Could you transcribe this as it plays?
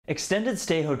Extended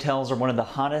stay hotels are one of the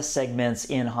hottest segments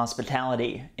in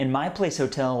hospitality, and My Place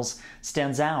Hotels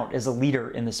stands out as a leader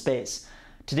in the space.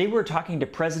 Today we're talking to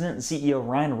President and CEO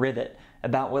Ryan Rivett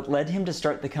about what led him to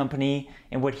start the company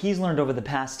and what he's learned over the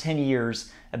past 10 years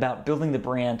about building the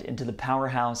brand into the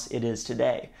powerhouse it is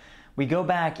today. We go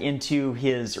back into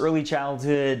his early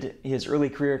childhood, his early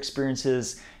career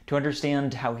experiences to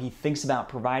understand how he thinks about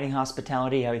providing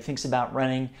hospitality, how he thinks about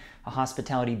running a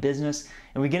hospitality business,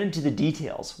 and we get into the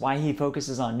details, why he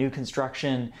focuses on new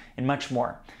construction and much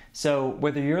more. So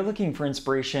whether you're looking for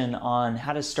inspiration on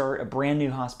how to start a brand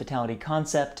new hospitality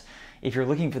concept, if you're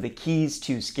looking for the keys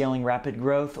to scaling rapid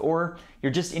growth, or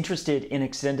you're just interested in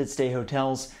extended stay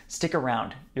hotels, stick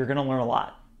around. You're going to learn a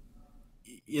lot.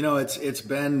 You know, it's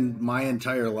been my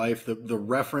entire life. The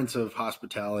reference of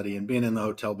hospitality and being in the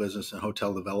hotel business and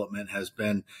hotel development has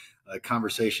been a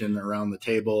conversation around the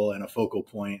table and a focal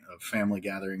point of family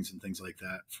gatherings and things like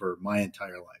that for my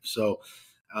entire life. So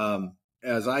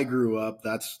as I grew up,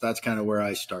 that's kind of where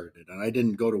I started. And I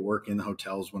didn't go to work in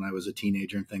hotels when I was a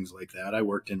teenager and things like that. I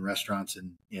worked in restaurants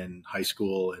in high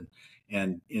school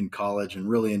and in college and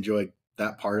really enjoyed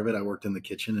that part of it. I worked in the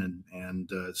kitchen and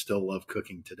still love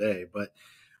cooking today. But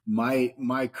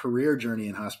my career journey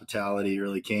in hospitality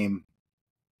really came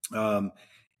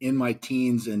in my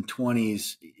teens and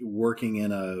 20s, working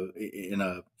in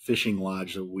a fishing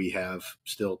lodge that we have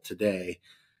still today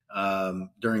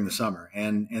during the summer,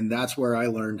 and that's where I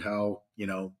learned how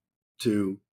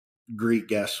to greet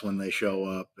guests when they show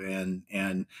up and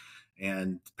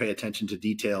pay attention to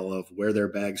detail of where their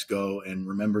bags go and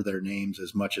remember their names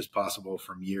as much as possible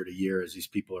from year to year as these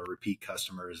people are repeat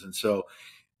customers. And so,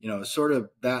 sort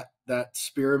of that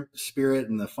spirit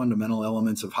and the fundamental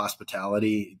elements of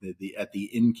hospitality, at the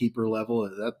innkeeper level,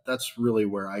 that's really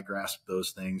where I grasped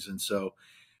those things. And so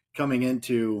coming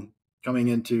into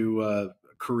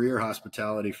career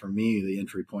hospitality for me, the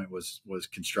entry point was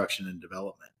construction and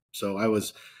development. So I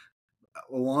was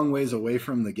a long ways away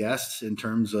from the guests in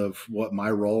terms of what my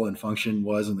role and function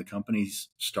was in the company's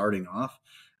starting off.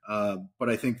 But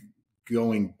I think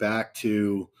going back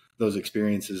to those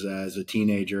experiences as a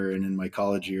teenager and in my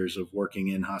college years of working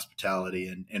in hospitality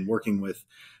and working with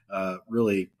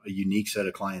really a unique set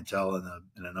of clientele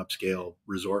in an upscale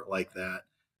resort like that,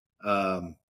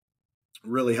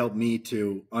 really helped me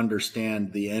to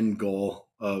understand the end goal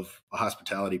of a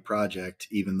hospitality project,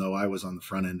 even though I was on the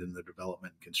front end in the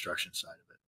development and construction side of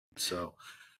it. So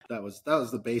that was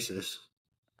the basis.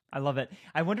 I love it.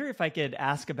 I wonder if I could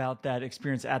ask about that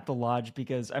experience at the lodge,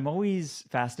 because I'm always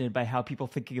fascinated by how people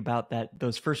thinking about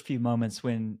those first few moments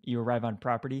when you arrive on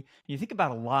property. You think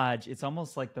about a lodge, it's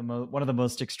almost like one of the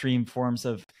most extreme forms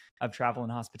of travel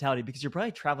and hospitality, because you're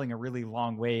probably traveling a really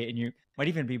long way and you might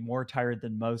even be more tired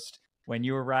than most when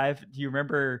you arrive. Do you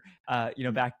remember,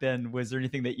 back then, was there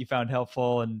anything that you found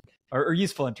helpful or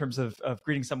useful in terms of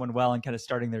greeting someone well and kind of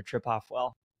starting their trip off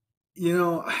well?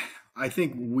 I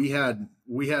think we had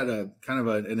a kind of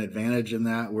an advantage in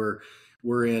that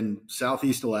we're in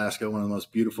Southeast Alaska, one of the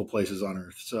most beautiful places on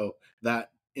earth. So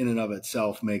that in and of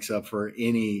itself makes up for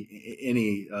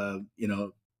any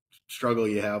struggle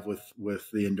you have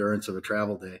with the endurance of a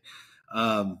travel day.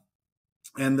 And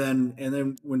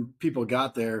then when people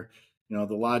got there,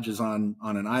 the lodge is on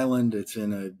an island. It's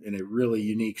in a really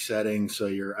unique setting. So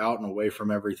you're out and away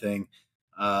from everything.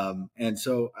 And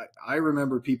so I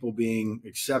remember people being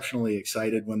exceptionally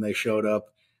excited when they showed up.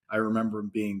 I remember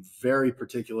being very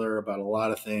particular about a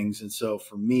lot of things. And so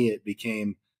for me, it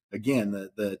became, again,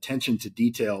 the attention to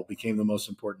detail became the most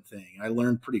important thing. I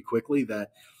learned pretty quickly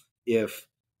that if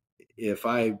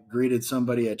I greeted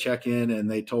somebody at check-in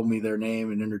and they told me their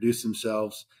name and introduced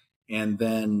themselves, and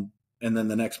then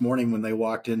the next morning when they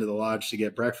walked into the lodge to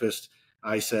get breakfast,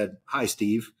 I said, "Hi,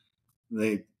 Steve."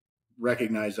 They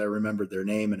recognized I remembered their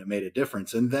name and it made a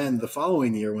difference. And then the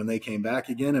following year when they came back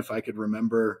again, if I could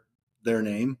remember their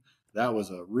name, that was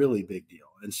a really big deal.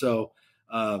 And so,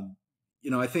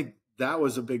 I think that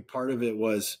was a big part of it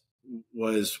was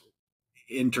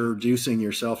introducing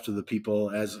yourself to the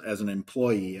people as an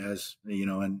employee. As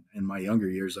in my younger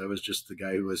years, I was just the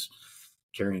guy who was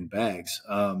carrying bags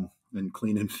and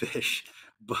cleaning fish.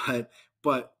 But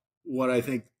what I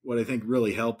think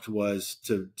really helped was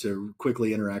to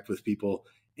quickly interact with people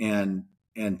and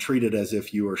treat it as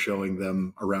if you were showing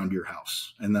them around your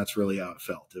house. And that's really how it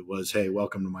felt. It was, "Hey,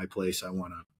 welcome to my place. I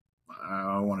want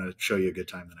to show you a good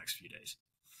time the next few days."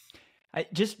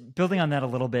 Just building on that a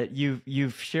little bit,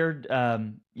 you've shared,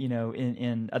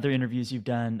 in other interviews you've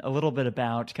done a little bit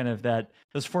about kind of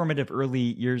those formative early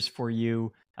years for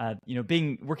you,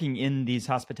 working in these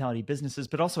hospitality businesses,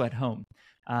 but also at home,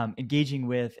 engaging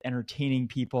with, entertaining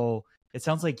people, It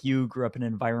sounds like you grew up in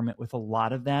an environment with a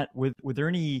lot of that. Were there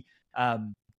any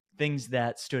things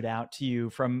that stood out to you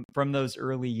from those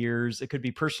early years? It could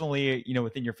be personally,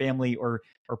 within your family or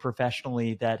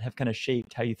professionally, that have kind of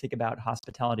shaped how you think about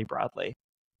hospitality broadly.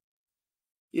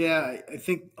 Yeah, I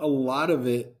think a lot of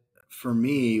it for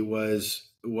me was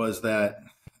that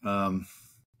um,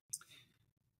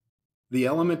 the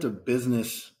element of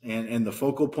business and the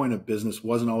focal point of business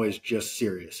wasn't always just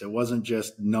serious. It wasn't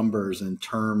just numbers and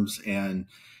terms and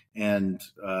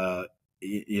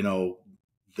you know,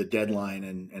 the deadline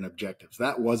and objectives.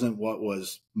 That wasn't what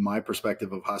was my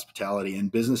perspective of hospitality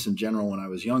and business in general when I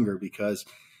was younger, because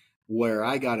where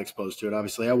I got exposed to it,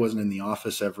 obviously I wasn't in the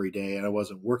office every day and I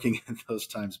wasn't working at those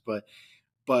times, but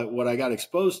what I got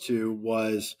exposed to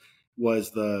was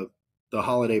the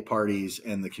holiday parties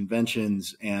and the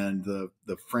conventions and the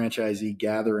franchisee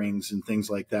gatherings and things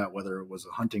like that, whether it was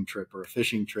a hunting trip or a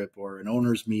fishing trip or an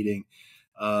owners meeting,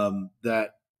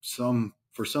 that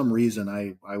for some reason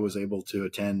I was able to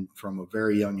attend from a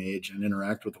very young age and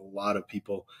interact with a lot of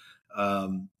people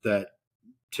that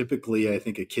typically I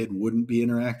think a kid wouldn't be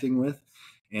interacting with.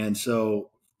 And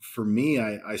so for me,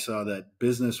 I saw that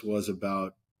business was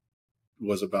about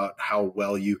how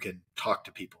well you can talk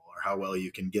to people or how well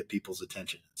you can get people's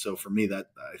attention. So for me, that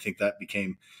I think that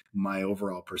became my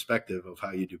overall perspective of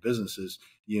how you do business is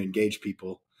you engage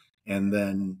people, and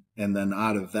then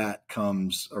out of that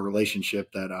comes a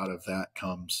relationship, that out of that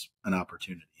comes an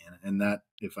opportunity. And that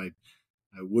if I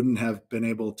wouldn't have been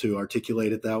able to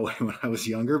articulate it that way when I was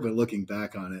younger, but looking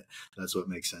back on it, that's what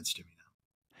makes sense to me now.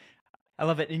 I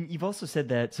love it. And you've also said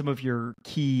that some of your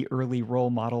key early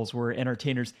role models were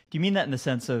entertainers. Do you mean that in the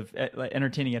sense of like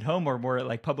entertaining at home or more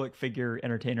like public figure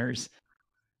entertainers?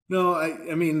 No,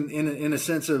 I mean, in a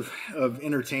sense of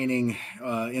entertaining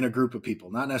in a group of people,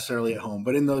 not necessarily at home,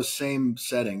 but in those same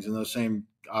settings, in those same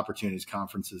opportunities,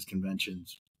 conferences,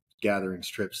 conventions, gatherings,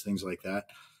 trips, things like that.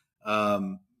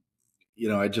 Um,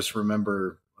 I just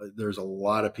remember there's a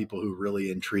lot of people who really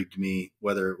intrigued me,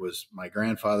 whether it was my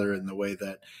grandfather and the way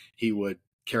that he would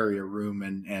carry a room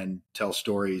and tell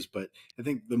stories. But I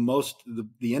think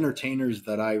the entertainers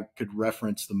that I could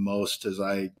reference the most as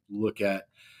I look at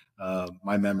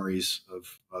my memories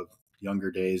of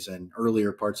younger days and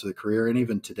earlier parts of the career, and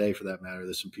even today for that matter,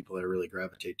 there's some people that I really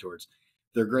gravitate towards.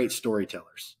 They're great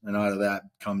storytellers, and out of that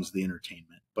comes the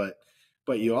entertainment.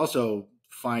 But you also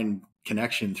find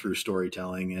connection through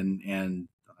storytelling, and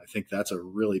I think that's a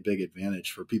really big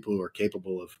advantage for people who are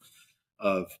capable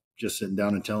of just sitting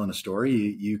down and telling a story.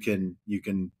 You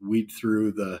can weed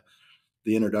through the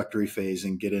introductory phase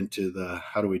and get into the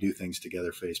how do we do things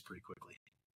together phase pretty quickly.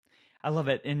 I love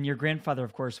it. And your grandfather,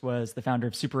 of course, was the founder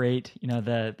of Super 8,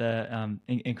 the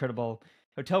incredible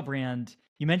hotel brand.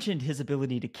 You mentioned his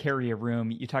ability to carry a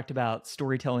room. You talked about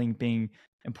storytelling being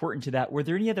important to that. Were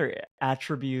there any other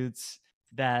attributes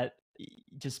that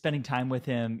just spending time with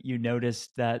him, you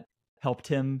noticed that helped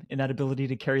him in that ability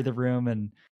to carry the room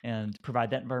and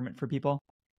provide that environment for people?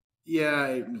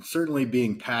 Yeah, certainly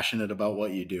being passionate about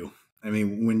what you do. I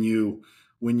mean, when you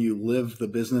live the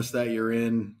business that you're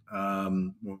in,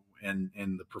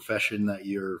 and the profession that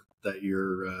you're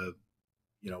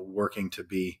working to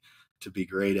be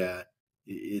great at,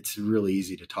 it's really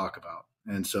easy to talk about.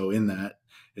 And so in that,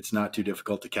 it's not too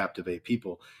difficult to captivate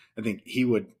people. I think he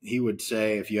would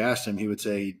say, if you asked him, he would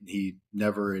say he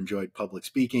never enjoyed public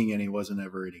speaking and he wasn't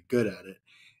ever any good at it.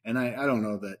 And I don't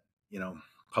know that,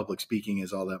 public speaking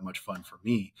is all that much fun for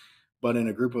me, but in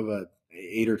a group of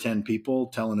 8 or 10 people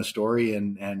telling a story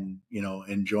and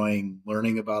enjoying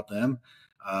learning about them,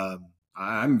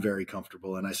 I'm very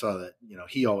comfortable. And I saw that,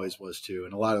 he always was too.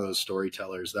 And a lot of those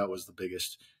storytellers, that was the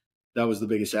biggest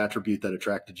attribute that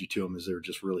attracted you to them, is they were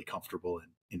just really comfortable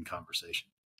in conversation.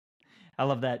 I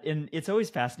love that. And it's always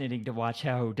fascinating to watch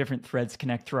how different threads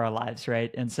connect through our lives, right?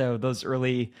 And so those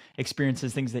early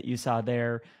experiences, things that you saw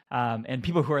there, and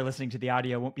people who are listening to the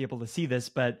audio won't be able to see this,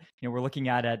 but we're looking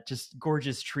at just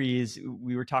gorgeous trees.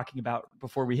 We were talking about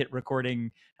before we hit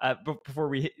recording,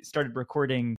 started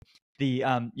recording the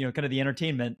kind of the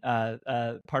entertainment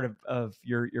part of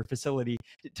your facility.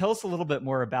 Tell us a little bit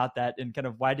more about that and kind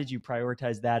of why did you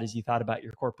prioritize that as you thought about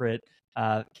your corporate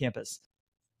campus?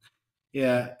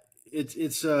 Yeah,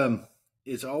 it's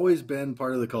always been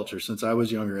part of the culture since I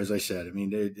was younger. As I said, I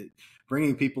mean,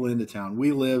 bringing people into town.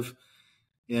 We live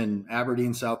in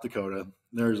Aberdeen, South Dakota.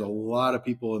 There's a lot of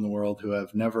people in the world who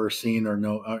have never seen or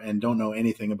know and don't know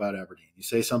anything about Aberdeen. You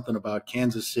say something about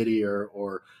Kansas City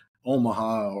or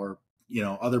Omaha or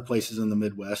other places in the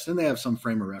Midwest, and they have some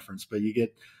frame of reference. But you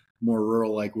get more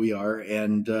rural like we are,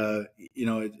 and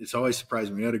it's always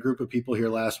surprising. We had a group of people here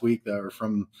last week that were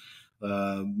from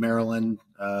Maryland,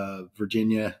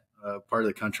 Virginia, part of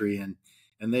the country, and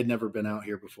they'd never been out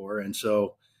here before. And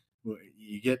so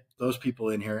you get those people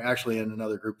in here, actually in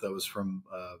another group that was from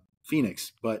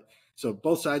Phoenix. But so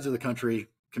both sides of the country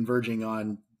converging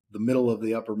on the middle of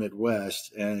the upper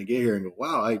Midwest, and I get here and go,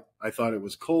 wow, I thought it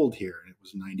was cold here, and it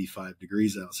was 95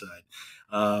 degrees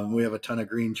outside. We have a ton of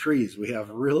green trees. We have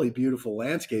really beautiful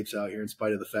landscapes out here in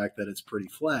spite of the fact that it's pretty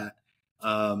flat.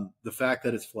 The fact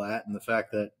that it's flat and the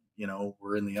fact that,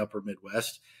 we're in the upper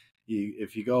Midwest,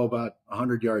 if you go about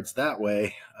 100 yards that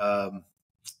way,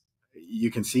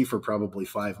 you can see for probably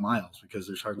 5 miles because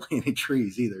there's hardly any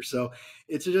trees either. So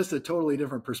it's just a totally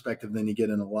different perspective than you get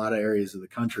in a lot of areas of the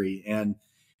country.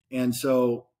 And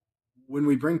so when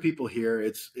we bring people here,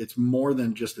 it's more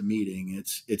than just a meeting.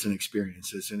 It's an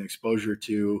experience. It's an exposure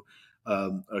to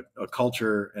a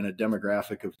culture and a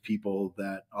demographic of people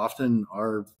that often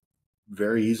are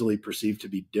very easily perceived to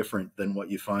be different than what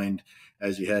you find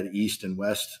as you head east and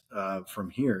west from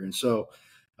here. And so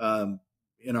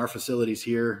in our facilities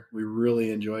here, we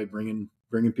really enjoy bringing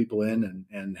people in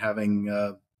and having,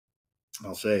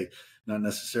 I'll say, not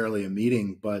necessarily a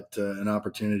meeting, but an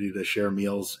opportunity to share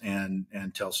meals and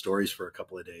tell stories for a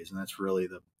couple of days. And that's really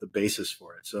the basis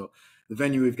for it. So the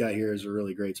venue we've got here is a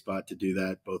really great spot to do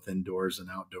that, both indoors and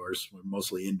outdoors. We're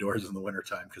mostly indoors in the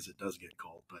wintertime because it does get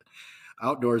cold, but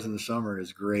outdoors in the summer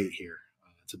is great here.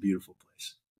 It's a beautiful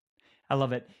place. I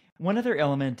love it. One other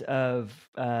element of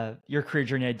your career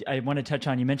journey I want to touch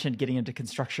on, you mentioned getting into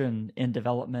construction and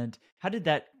development. How did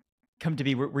that come to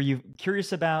be? Were you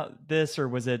curious about this, or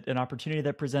was it an opportunity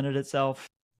that presented itself?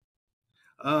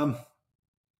 A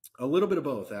little bit of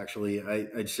both, actually.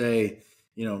 I'd say,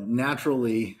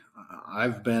 naturally,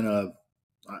 I've been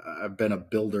a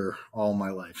builder all my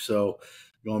life. So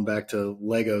going back to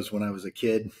Legos when I was a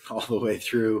kid, all the way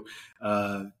through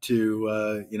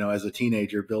to as a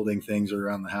teenager, building things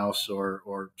around the house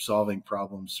or solving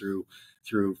problems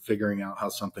through figuring out how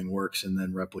something works and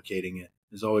then replicating it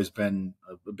has always been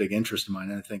a big interest of mine.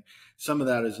 And I think some of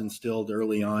that is instilled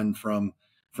early on from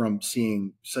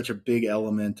seeing such a big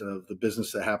element of the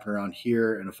business that happened around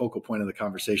here, and a focal point of the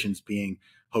conversations being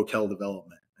hotel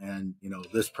development. And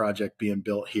this project being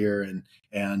built here,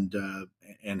 and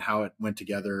how it went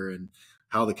together, and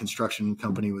how the construction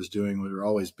company was doing were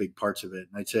always big parts of it.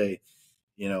 And I'd say,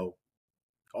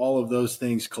 all of those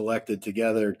things collected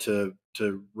together to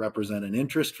represent an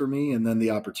interest for me. And then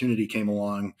the opportunity came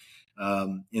along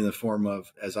in the form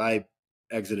of, as I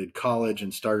exited college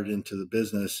and started into the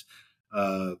business,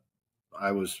 my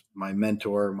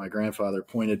mentor, my grandfather,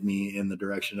 pointed me in the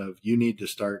direction of, you need to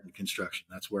start in construction.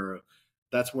 That's where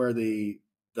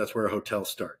a hotel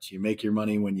starts. You make your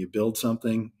money when you build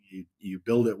something. You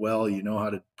build it well. You know how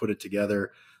to put it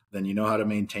together. Then you know how to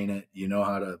maintain it. You know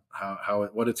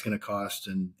what it's going to cost,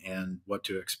 and what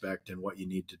to expect, and what you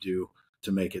need to do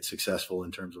to make it successful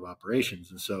in terms of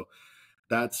operations. And so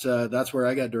that's where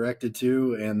I got directed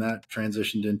to, and that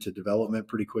transitioned into development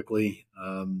pretty quickly.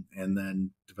 And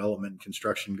then development and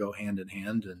construction go hand in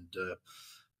hand. And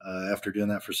after doing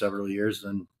that for several years,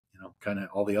 then kind of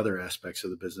all the other aspects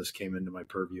of the business came into my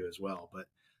purview as well. But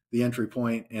the entry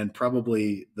point, and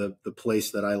probably the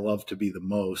place that I love to be the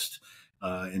most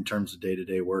in terms of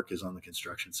day-to-day work, is on the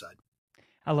construction side.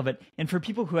 I love it. And for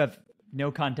people who have no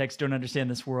context, don't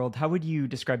understand this world, how would you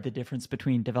describe the difference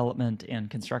between development and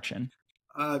construction?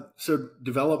 So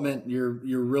development, you're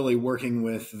really working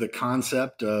with the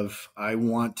concept of, I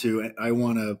want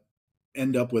to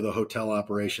end up with a hotel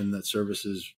operation that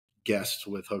services guests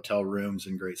with hotel rooms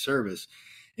and great service.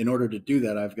 In order to do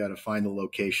that, I've got to find the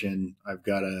location. I've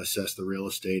got to assess the real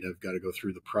estate. I've got to go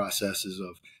through the processes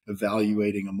of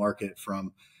evaluating a market,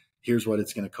 from here's what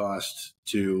it's going to cost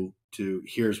to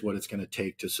here's what it's going to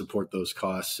take to support those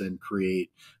costs and create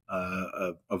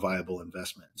a viable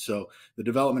investment. So the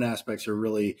development aspects are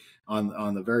really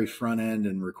on the very front end,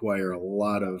 and require a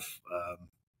lot of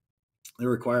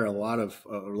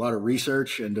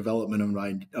research and development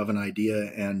of an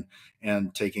idea,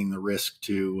 and taking the risk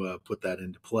to put that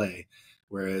into play.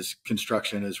 Whereas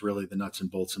construction is really the nuts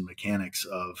and bolts and mechanics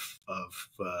of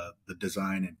the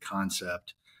design and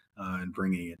concept, and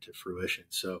bringing it to fruition.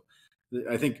 So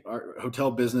I think our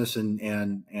hotel business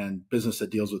and business that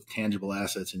deals with tangible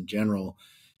assets in general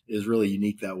is really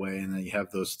unique that way. And then you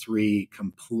have those three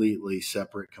completely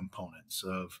separate components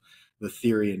of the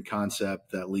theory and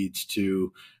concept that leads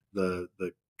to the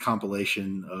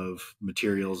compilation of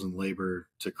materials and labor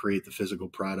to create the physical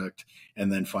product.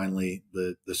 And then finally,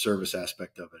 the service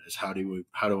aspect of it is, how do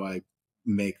I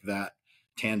make that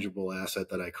tangible asset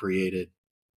that I created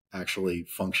actually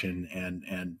function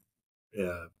and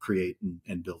create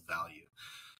and build value.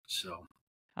 So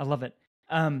I love it.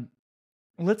 Um,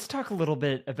 let's talk a little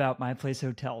bit about My Place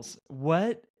Hotels.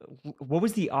 What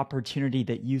was the opportunity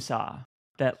that you saw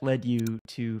that led you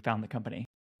to found the company?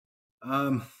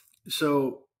 Um,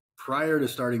 so prior to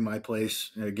starting my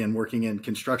place, again, working in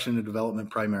construction and development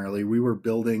primarily, we were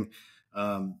developing,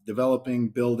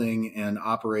 building, and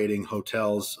operating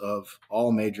hotels of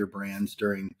all major brands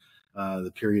during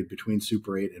the period between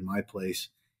Super 8 and my place.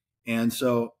 And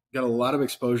so got a lot of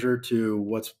exposure to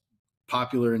what's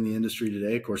popular in the industry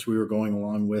today. Of course, we were going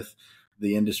along with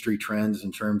the industry trends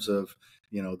in terms of,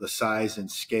 the size and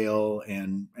scale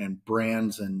and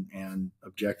brands and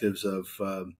objectives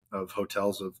of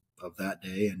hotels of that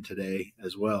day and today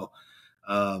as well.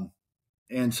 Um,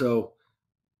 and so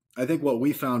I think what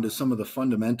we found is some of the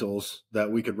fundamentals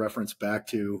that we could reference back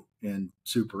to in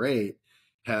Super 8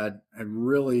 had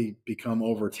really become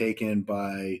overtaken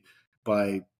by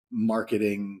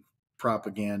marketing,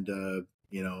 propaganda,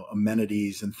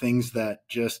 amenities and things that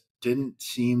just didn't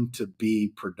seem to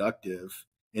be productive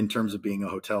in terms of being a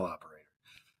hotel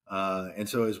operator. And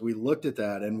so as we looked at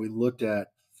that and we looked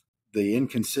at the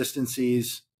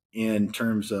inconsistencies in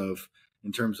terms of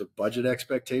budget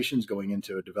expectations going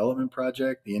into a development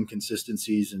project, the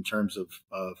inconsistencies in terms of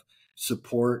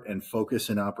support and focus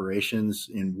in operations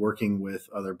in working with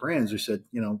other brands. We said,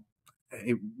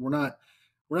 hey, we're not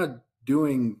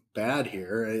doing bad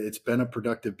here. It's been a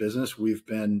productive business. We've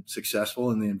been successful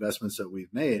in the investments that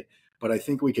we've made, but I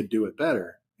think we could do it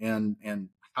better. And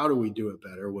how do we do it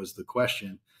better was the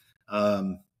question.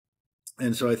 And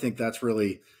so I think that's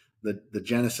really the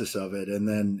genesis of it. And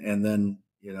then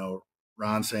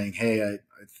Ron saying, "Hey,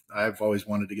 I've always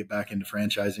wanted to get back into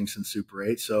franchising since Super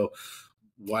 8, so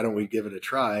why don't we give it a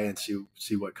try and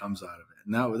see what comes out of it?"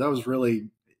 And that was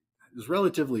really, it was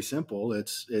relatively simple.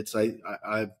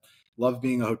 I love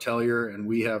being a hotelier, and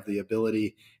we have the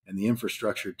ability and the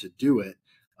infrastructure to do it.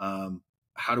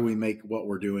 How do we make what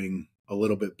we're doing a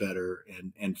little bit better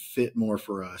and fit more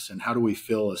for us? And how do we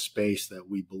fill a space that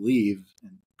we believe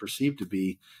and perceive to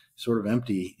be sort of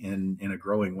empty in a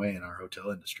growing way in our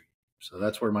hotel industry? So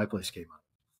that's where my place came up.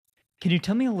 Can you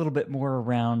tell me a little bit more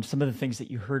around some of the things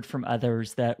that you heard from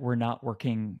others that were not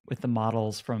working with the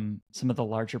models from some of the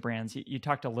larger brands? You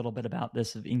talked a little bit about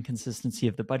this of inconsistency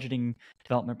of the budgeting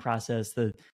development process,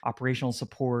 the operational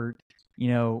support.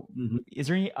 Mm-hmm. Is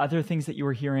there any other things that you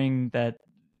were hearing that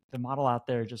the model out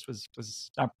there just was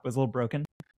a little broken?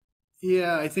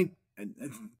 Yeah, I think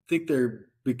there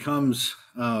becomes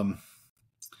a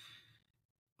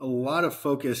lot of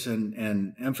focus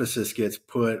and emphasis gets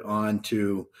put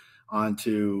onto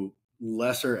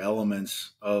lesser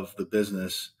elements of the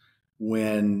business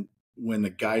when the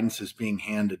guidance is being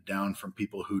handed down from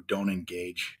people who don't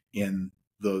engage in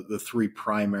the three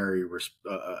primary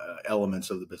elements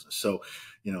of the business. So,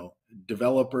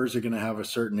 developers are going to have a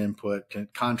certain input,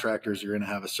 contractors are going to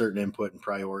have a certain input and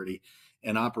priority,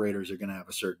 and operators are going to have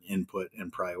a certain input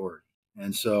and priority.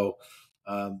 And so,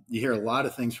 you hear a lot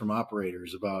of things from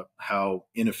operators about how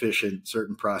inefficient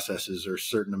certain processes or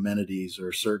certain amenities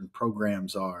or certain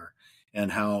programs are,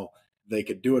 and how they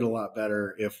could do it a lot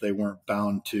better if they weren't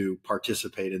bound to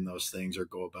participate in those things or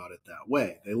go about it that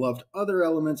way. They loved other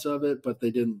elements of it, but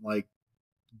they didn't like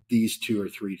these two or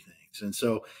three things. And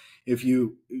so if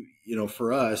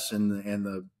for us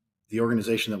and the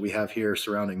organization that we have here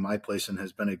surrounding my place and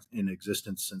has been in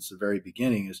existence since the very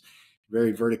beginning is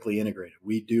very vertically integrated.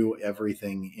 We do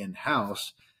everything in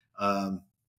house.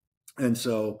 And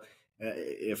so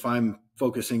if I'm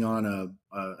focusing on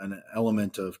an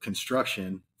element of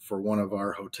construction for one of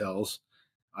our hotels,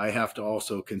 I have to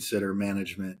also consider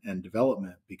management and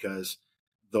development because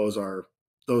those are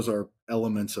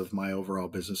elements of my overall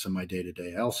business and my day to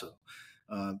day also.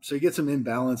 So you get some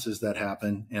imbalances that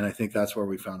happen, and I think that's where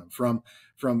we found them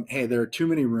from. Hey, there are too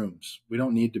many rooms. We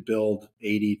don't need to build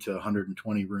 80 to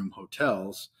 120 room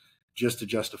hotels just to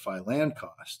justify land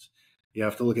cost. You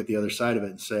have to look at the other side of it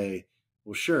and say,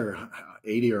 well, sure,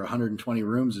 80 or 120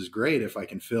 rooms is great if I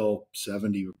can fill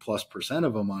 70+%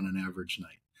 of them on an average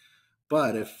night.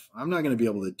 But if I'm not going to be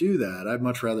able to do that, I'd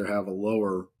much rather have a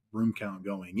lower room count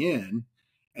going in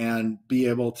and be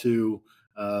able to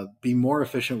be more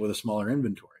efficient with a smaller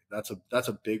inventory. That's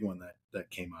a big one that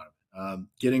came out of it.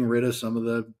 Getting rid of some of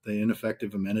the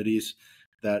ineffective amenities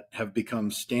that have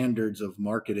become standards of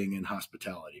marketing in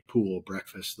hospitality, pool,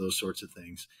 breakfast, those sorts of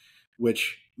things,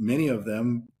 which many of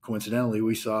them, coincidentally,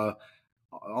 we saw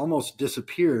almost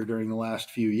disappear during the last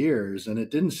few years, and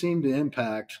it didn't seem to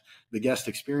impact the guest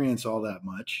experience all that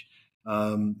much.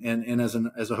 And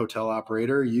as a hotel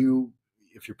operator,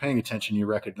 if you're paying attention, you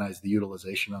recognize the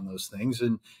utilization on those things,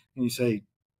 and you say,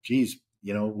 geez,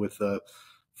 with the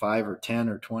 5 or 10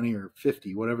 or 20 or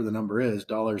 50, whatever the number is,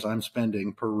 dollars I'm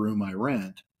spending per room I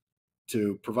rent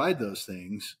to provide those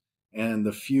things, and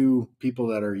the few people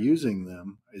that are using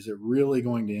them, is it really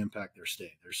going to impact their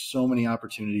stay? There's so many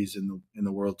opportunities in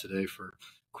the world today for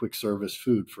quick service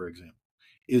food, for example.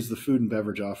 Is the food and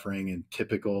beverage offering in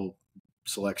typical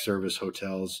select service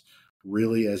hotels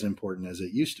really as important as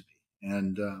it used to be?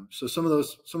 And so some of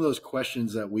those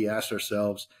questions that we asked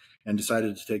ourselves and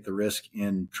decided to take the risk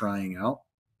in trying out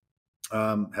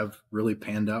have really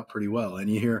panned out pretty well. And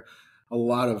you hear a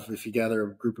lot of, if you gather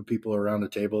a group of people around a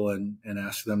table and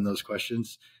ask them those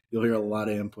questions, you'll hear a lot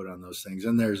of input on those things.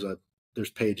 And there's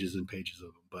pages and pages of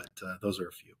them, but those are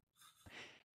a few.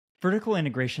 Vertical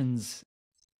integration's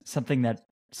something that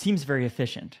seems very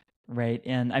efficient, right?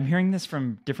 And I'm hearing this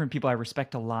from different people I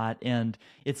respect a lot, and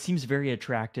it seems very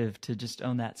attractive to just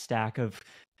own that stack of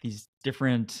these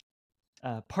different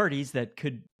parties that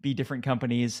could be different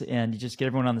companies, and you just get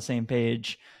everyone on the same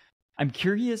page. I'm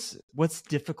curious, what's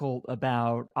difficult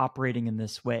about operating in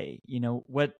this way?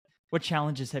 What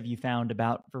challenges have you found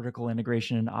about vertical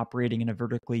integration and operating in a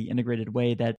vertically integrated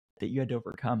way that you had to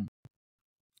overcome?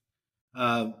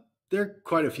 There are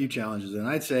quite a few challenges, and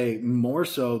I'd say more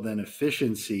so than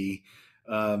efficiency,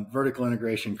 vertical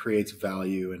integration creates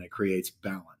value and it creates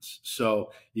balance.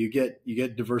 So you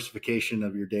get diversification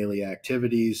of your daily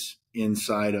activities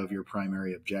inside of your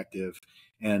primary objective.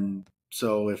 And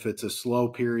so if it's a slow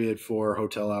period for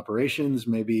hotel operations,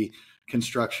 maybe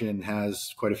construction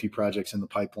has quite a few projects in the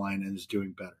pipeline and is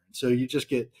doing better. And so you just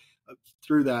get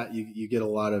through that, you get a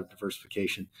lot of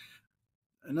diversification.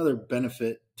 Another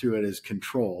benefit to it is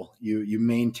control. You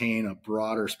maintain a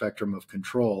broader spectrum of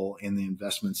control in the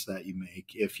investments that you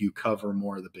make if you cover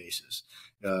more of the bases.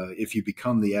 If you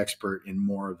become the expert in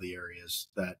more of the areas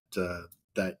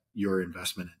that your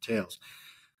investment entails.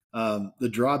 The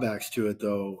drawbacks to it,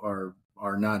 though,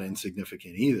 are not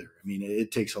insignificant either. I mean,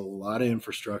 it takes a lot of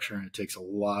infrastructure and it takes a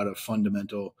lot of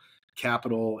fundamental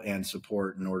capital and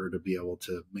support in order to be able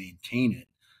to maintain it.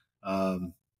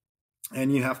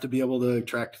 And you have to be able to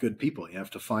attract good people. You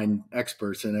have to find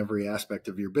experts in every aspect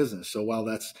of your business. So while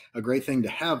that's a great thing to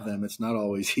have them, it's not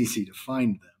always easy to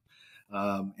find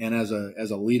them. And as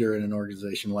a leader in an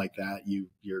organization like that,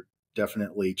 you're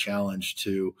definitely challenged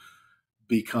to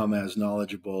become as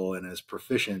knowledgeable and as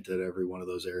proficient at every one of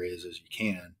those areas as you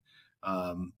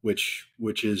can, which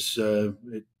is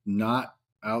not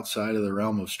outside of the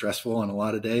realm of stressful on a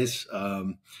lot of days.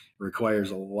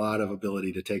 Requires a lot of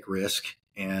ability to take risk.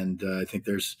 And I think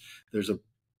there's a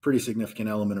pretty significant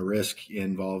element of risk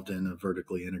involved in a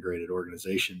vertically integrated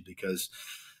organization because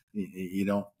you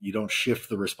don't shift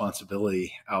the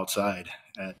responsibility outside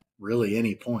at really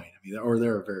any point. I mean, or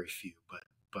there are very few,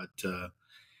 but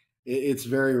it's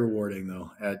very rewarding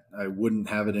though. I wouldn't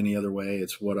have it any other way.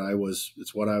 It's what I was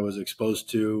exposed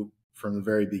to from the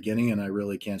very beginning, and I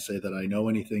really can't say that I know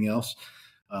anything else.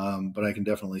 But I can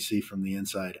definitely see from the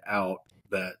inside out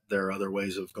that there are other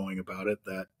ways of going about it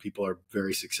that people are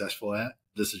very successful at.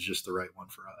 This is just the right one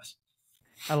for us.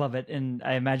 I love it. And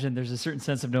I imagine there's a certain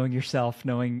sense of knowing yourself,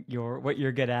 knowing what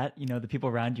you're good at, the people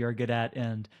around you are good at.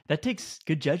 And that takes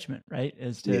good judgment, right?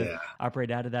 As to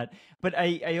operate out of that. But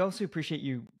I also appreciate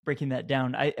you breaking that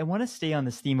down. I want to stay on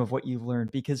this theme of what you've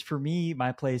learned, because for me,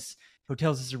 my place,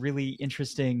 hotels, is a really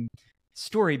interesting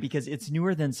story because it's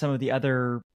newer than some of the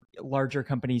other larger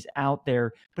companies out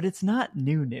there, but it's not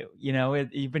new.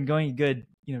 You've been going a good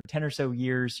 10 or so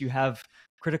years. You have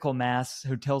critical mass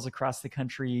hotels across the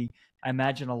country. I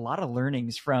imagine a lot of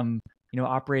learnings from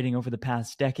operating over the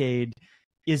past decade.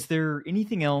 Is there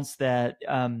anything else that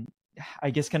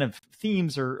I guess kind of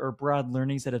themes or broad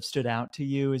learnings that have stood out to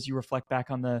you as you reflect back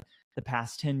on the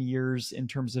past 10 years in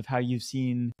terms of how you've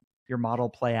seen your model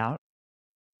play out?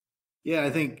 Yeah, I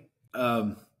think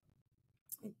one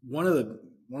of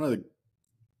the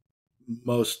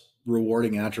most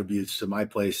rewarding attributes to my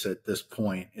place at this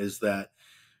point is that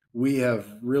we have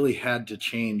really had to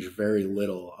change very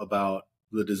little about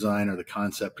the design or the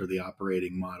concept or the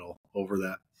operating model over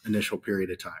that initial period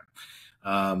of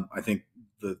time. I think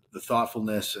the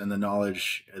thoughtfulness and the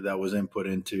knowledge that was input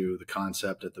into the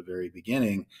concept at the very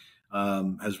beginning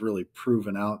has really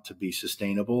proven out to be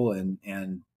sustainable,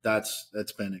 and that's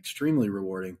been extremely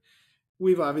rewarding.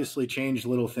 We've obviously changed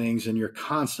little things, and you're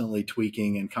constantly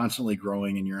tweaking and constantly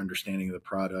growing in your understanding of the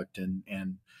product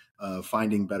and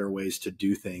finding better ways to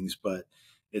do things. But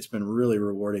it's been really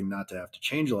rewarding not to have to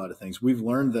change a lot of things. We've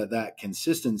learned that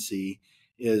consistency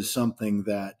is something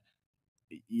that,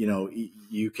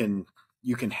 you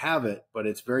can have it, but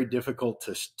it's very difficult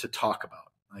to talk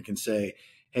about. I can say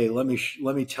hey, let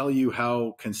me tell you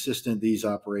how consistent these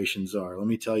operations are. Let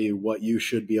me tell you what you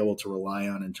should be able to rely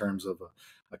on in terms of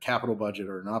a capital budget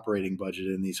or an operating budget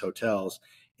in these hotels.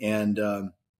 And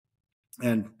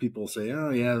people say,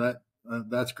 oh yeah,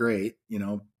 that's great,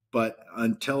 but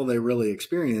until they really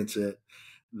experience it,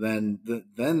 then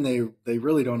they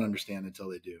really don't understand until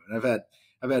they do. And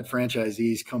I've had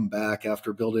franchisees come back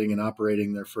after building and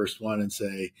operating their first one and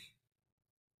say,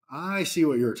 I see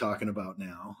what you're talking about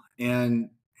now. And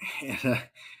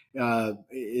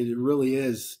it really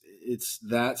is. It's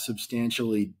that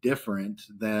substantially different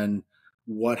than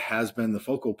what has been the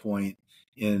focal point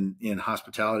in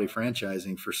hospitality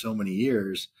franchising for so many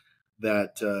years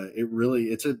that it really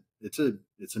it's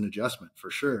an adjustment for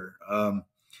sure.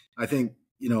 I think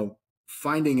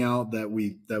finding out that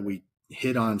we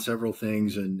hit on several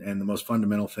things and the most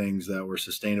fundamental things that were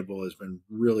sustainable has been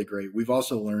really great. We've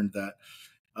also learned that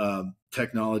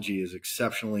technology is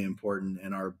exceptionally important,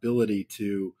 and our ability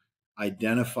to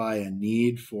identify a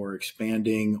need for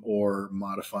expanding or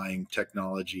modifying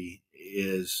technology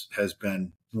has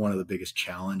been one of the biggest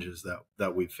challenges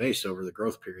that we've faced over the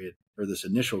growth period, or this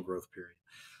initial growth period.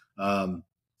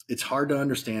 It's hard to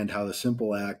understand how the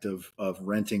simple act of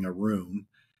renting a room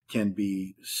can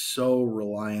be so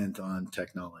reliant on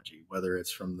technology, whether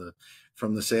it's from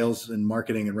the sales and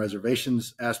marketing and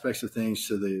reservations aspects of things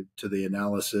to the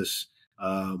analysis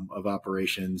of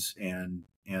operations and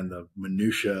the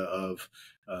minutia of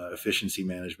efficiency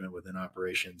management within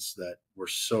operations that we're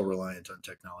so reliant on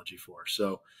technology for.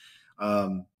 So,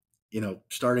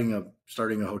 starting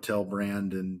a hotel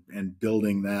brand and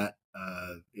building that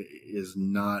is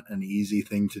not an easy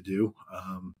thing to do.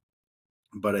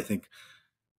 But I think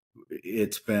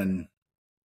it's been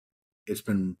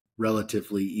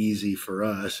relatively easy for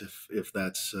us, if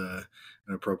that's an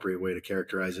appropriate way to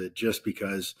characterize it, just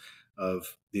because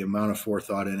of the amount of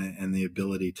forethought in it and the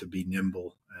ability to be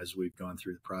nimble as we've gone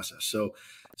through the process.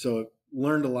 So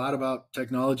learned a lot about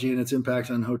technology and its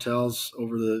impact on hotels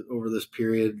over this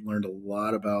period. Learned a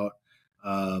lot about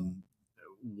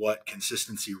what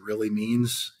consistency really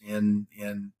means in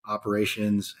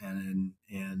operations and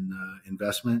in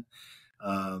investment.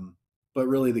 But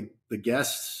really the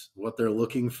guests, what they're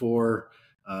looking for,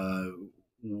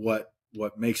 what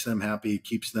makes them happy,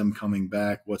 keeps them coming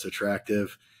back, what's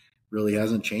attractive, really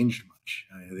hasn't changed much.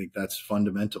 I think that's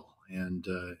fundamental. And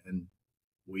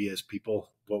we as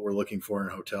people, what we're looking for in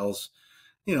hotels,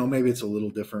 maybe it's a little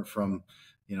different from,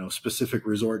 specific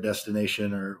resort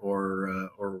destination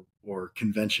or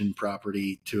convention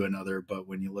property to another. But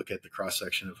when you look at the cross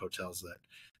section of hotels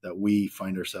that we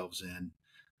find ourselves in,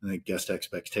 I think guest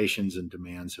expectations and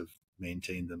demands have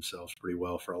maintained themselves pretty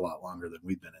well for a lot longer than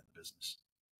we've been in the business.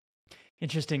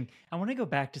 Interesting. I want to go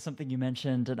back to something you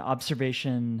mentioned, an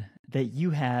observation that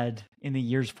you had in the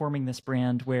years forming this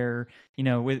brand where,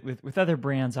 with other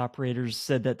brands, operators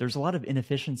said that there's a lot of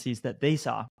inefficiencies that they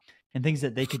saw and things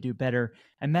that they could do better.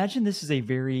 I imagine this is a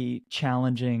very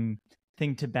challenging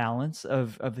thing to balance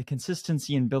of the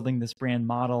consistency in building this brand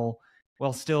model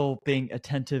while still being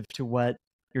attentive to what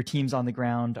your teams on the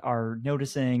ground are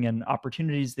noticing and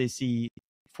opportunities they see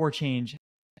for change.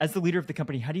 As the leader of the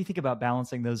company, how do you think about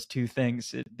balancing those two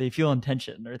things? They feel in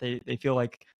tension, or they feel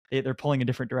like they're pulling in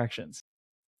different directions?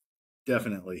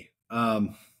 Definitely. I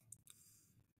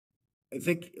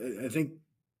think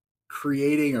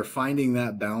creating or finding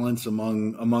that balance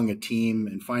among a team,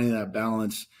 and finding that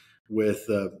balance with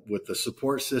the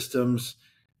support systems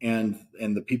and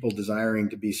the people desiring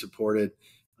to be supported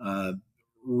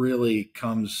really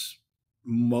comes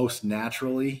most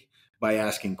naturally by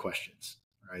asking questions,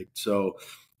 right? So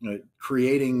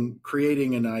creating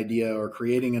an idea or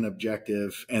creating an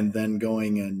objective and then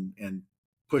going and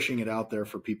pushing it out there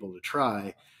for people to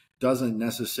try doesn't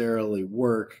necessarily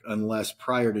work unless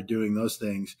prior to doing those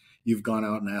things, you've gone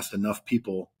out and asked enough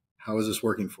people, how is this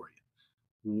working for you?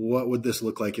 What would this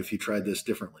look like if you tried this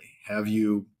differently? Have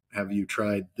you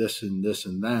tried this and this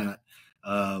and that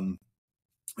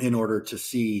in order to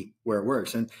see where it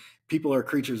works? And people are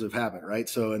creatures of habit, right?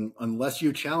 So unless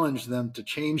you challenge them to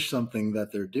change something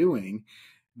that they're doing,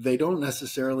 they don't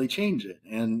necessarily change it.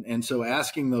 And so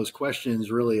asking those questions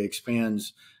really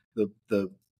expands the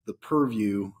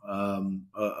purview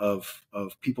of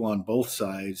people on both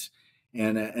sides.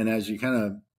 And as you kind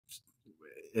of,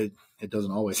 it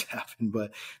doesn't always happen,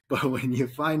 but when you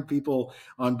find people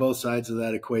on both sides of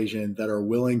that equation that are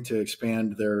willing to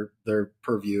expand their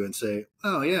purview and say,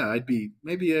 oh yeah,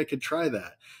 maybe I could try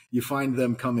that, you find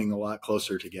them coming a lot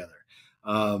closer together.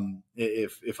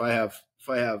 If I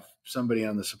have somebody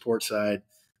on the support side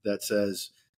that says,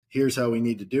 here's how we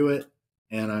need to do it,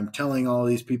 and I'm telling all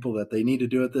these people that they need to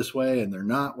do it this way and they're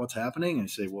not, what's happening? And I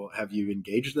say, well, have you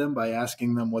engaged them by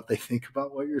asking them what they think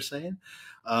about what you're saying?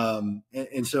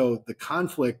 And so the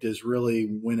conflict is really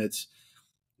when it's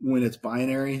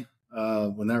binary,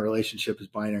 when that relationship is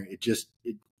binary,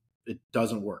 it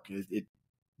doesn't work. It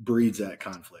breeds that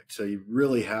conflict. So you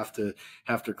really have to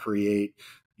create,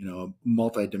 a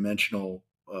multidimensional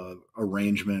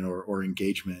arrangement or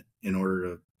engagement in order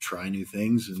to try new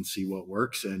things and see what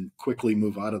works and quickly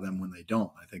move out of them when they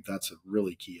don't. I think that's a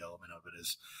really key element of it,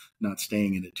 is not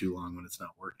staying in it too long when it's not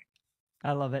working.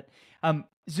 I love it.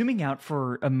 Zooming out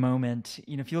for a moment,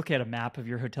 if you look at a map of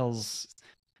your hotels,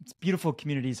 it's beautiful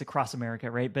communities across America,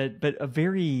 right? But a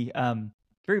very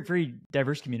very very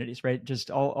diverse communities, right? Just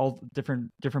all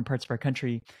different parts of our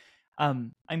country.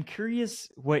 I'm curious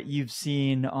what you've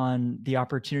seen on the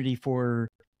opportunity for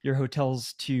your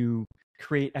hotels to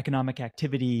create economic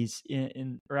activities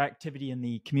or activity in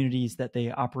the communities that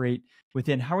they operate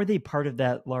within. How are they part of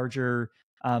that larger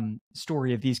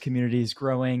story of these communities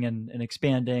growing and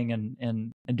expanding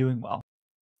and doing well?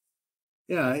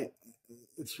 Yeah,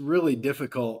 it's really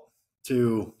difficult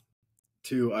to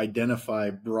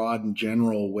identify broad and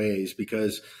general ways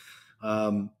because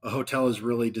a hotel is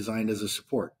really designed as a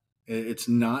support. It's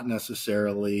not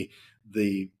necessarily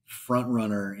the front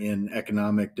runner in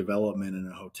economic development in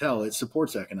a hotel. It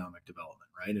supports economic development,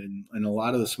 right? And in a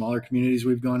lot of the smaller communities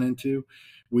we've gone into,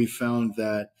 we've found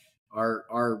that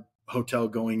our hotel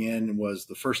going in was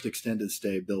the first extended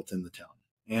stay built in the town.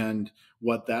 And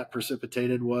what that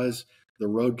precipitated was the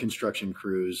road construction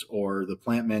crews or the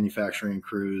plant manufacturing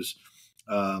crews,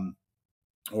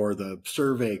 or the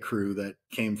survey crew that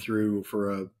came through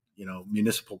for a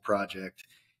municipal project,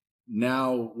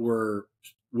 now were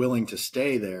willing to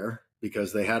stay there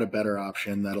because they had a better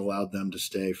option that allowed them to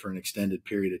stay for an extended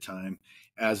period of time,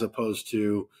 as opposed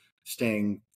to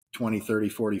staying 20, 30,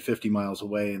 40, 50 miles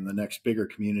away in the next bigger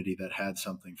community that had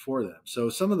something for them. So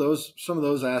some of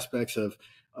those aspects of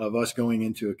us going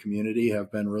into a community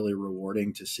have been really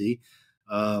rewarding to see.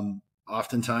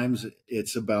 Oftentimes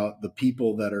it's about the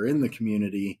people that are in the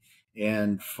community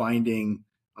and finding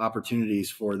opportunities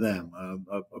for them.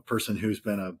 A person who's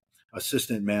been a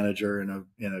assistant manager in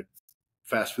a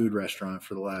fast food restaurant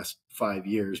for the last 5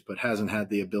 years, but hasn't had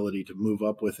the ability to move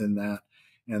up within that.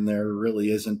 And there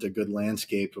really isn't a good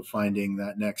landscape of finding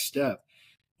that next step.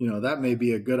 That may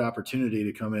be a good opportunity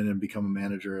to come in and become a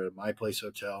manager at a My Place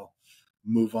hotel,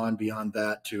 move on beyond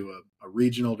that to a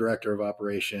regional director of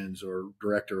operations or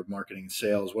director of marketing and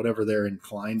sales, whatever they're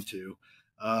inclined to,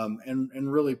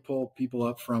 and really pull people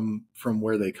up from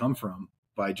where they come from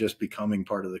by just becoming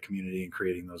part of the community and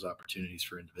creating those opportunities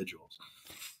for individuals.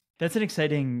 That's an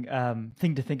exciting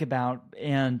thing to think about,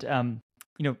 and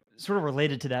sort of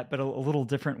related to that, but a little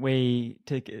different way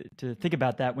to think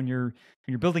about that. When you're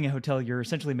building a hotel, you're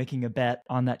essentially making a bet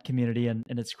on that community and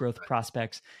its growth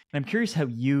prospects. And I'm curious how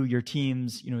you, your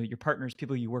teams, your partners,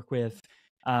 people you work with,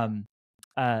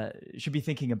 should be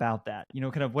thinking about that.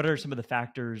 Kind of what are some of the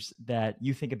factors that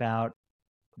you think about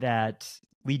that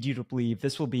lead you to believe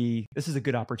this is a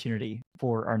good opportunity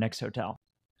for our next hotel?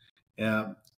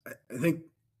 Yeah, I think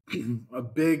a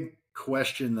big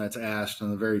question that's asked on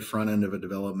the very front end of a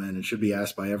development, and should be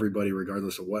asked by everybody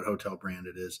regardless of what hotel brand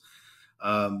it is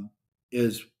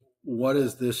what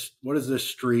is this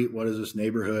street, what is this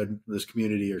neighborhood, this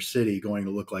community or city going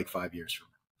to look like 5 years from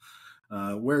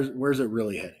now? Where's it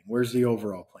really heading? Where's the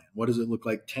overall plan? What does it look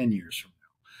like 10 years from now?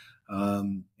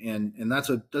 And that's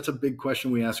a big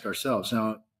question we ask ourselves.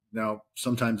 Now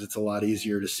sometimes it's a lot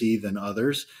easier to see than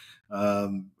others.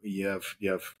 You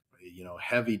have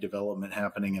heavy development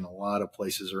happening in a lot of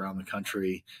places around the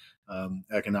country,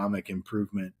 economic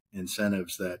improvement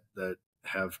incentives that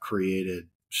have created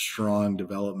strong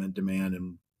development demand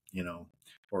and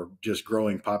or just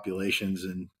growing populations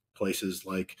in places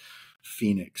like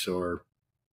Phoenix or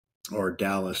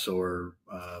Dallas or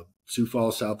Sioux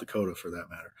Falls, South Dakota, for that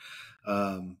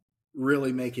matter.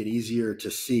 Really make it easier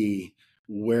to see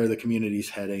where the community's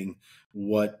heading,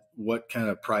 what kind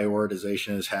of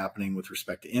prioritization is happening with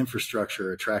respect to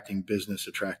infrastructure, attracting business,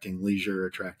 attracting leisure,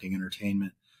 attracting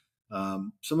entertainment.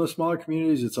 Some of the smaller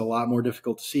communities, it's a lot more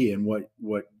difficult to see. And what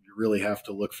you really have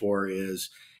to look for is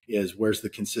where's the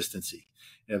consistency?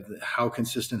 How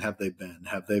consistent have they been?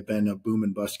 Have they been a boom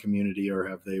and bust community, or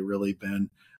have they really been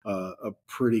a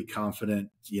pretty confident,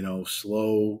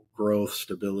 slow growth,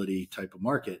 stability type of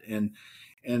market?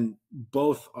 And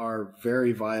both are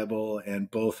very viable and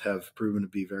both have proven to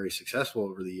be very successful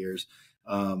over the years.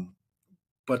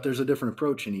 But there's a different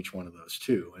approach in each one of those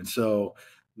too. And so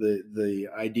the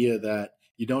idea that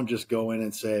you don't just go in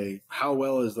and say, how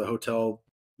well is the hotel,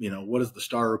 what does the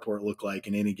star report look like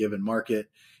in any given market,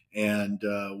 and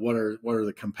what are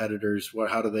the competitors,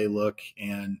 how do they look,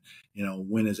 and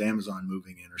when is Amazon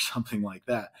moving in or something like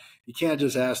that. You can't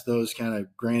just ask those kind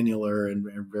of granular and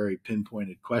very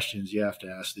pinpointed questions. You have to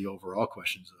ask the overall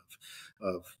questions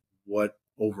of what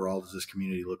overall does this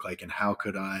community look like, and how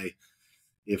could I,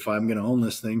 if I'm going to own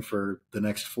this thing for the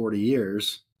next 40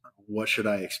 years, what should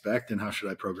I expect, and how should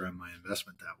I program my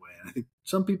investment that way? And I think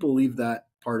some people leave that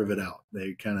part of it out.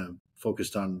 They kind of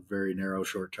focused on very narrow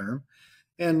short term.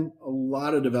 And a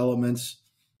lot of developments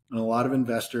and a lot of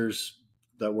investors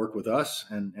that work with us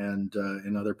and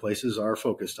in other places are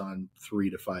focused on 3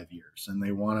 to 5 years, and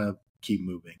they want to keep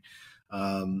moving.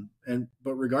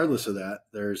 But regardless of that,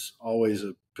 there's always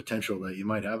a potential that you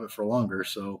might have it for longer.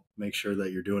 So make sure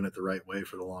that you're doing it the right way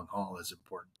for the long haul is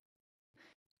important.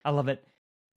 I love it.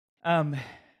 Um,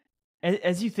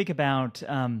 as you think about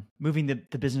moving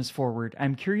the business forward,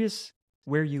 I'm curious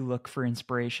where you look for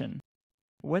inspiration.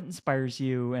 What inspires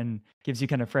you and gives you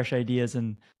kind of fresh ideas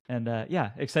and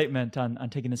yeah, excitement on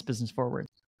taking this business forward?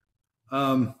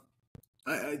 Um,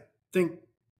 I think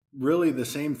really the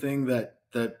same thing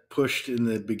that pushed in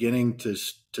the beginning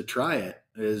to try it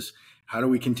is, how do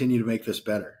we continue to make this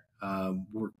better?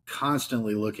 We're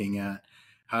constantly looking at,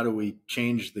 how do we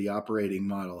change the operating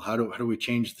model? How do we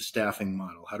change the staffing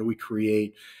model? How do we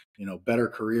create better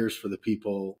careers for the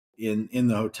people in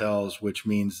the hotels, which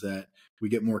means that we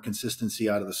get more consistency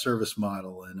out of the service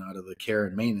model and out of the care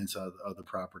and maintenance of the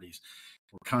properties.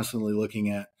 We're constantly looking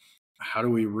at, how do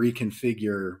we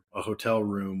reconfigure a hotel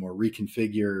room or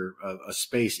reconfigure a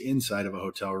space inside of a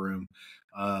hotel room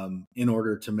in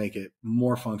order to make it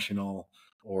more functional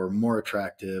or more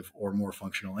attractive or more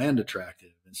functional and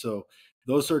attractive. And so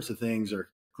those sorts of things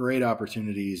are great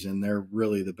opportunities, and they're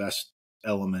really the best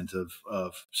element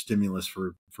of stimulus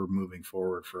for moving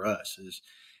forward for us.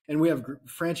 And we have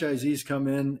franchisees come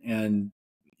in, and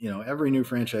every new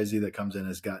franchisee that comes in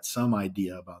has got some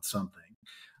idea about something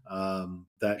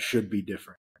that should be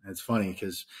different. And it's funny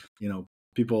because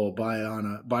people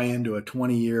buy into a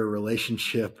 20-year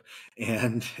relationship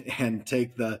and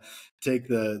take the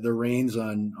reins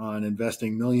on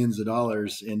investing millions of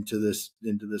dollars into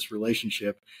this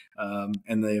relationship,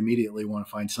 and they immediately want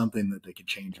to find something that they can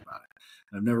change about it.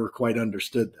 And I've never quite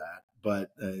understood that,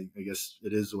 but I guess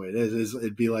it is the way it is.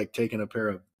 It'd be like taking a pair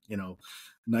of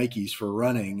Nikes for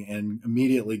running and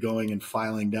immediately going and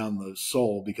filing down the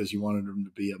sole because you wanted them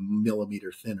to be a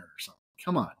millimeter thinner or something.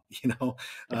 Come on,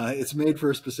 it's made for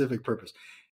a specific purpose.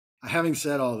 Having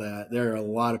said all that, there are a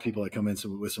lot of people that come in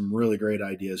with some really great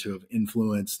ideas who have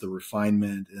influenced the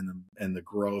refinement and the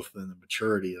growth and the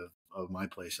maturity of my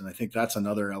place. And I think that's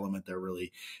another element that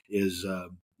really is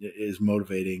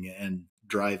motivating and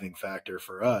driving factor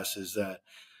for us, is that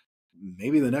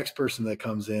maybe the next person that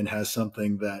comes in has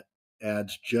something that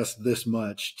adds just this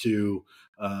much to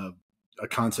a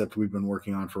concept we've been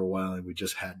working on for a while and we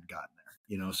just hadn't gotten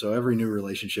there. So every new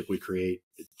relationship we create,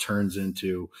 it turns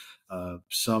into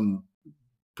some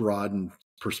broadened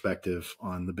perspective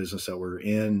on the business that we're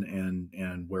in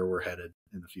and where we're headed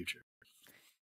in the future.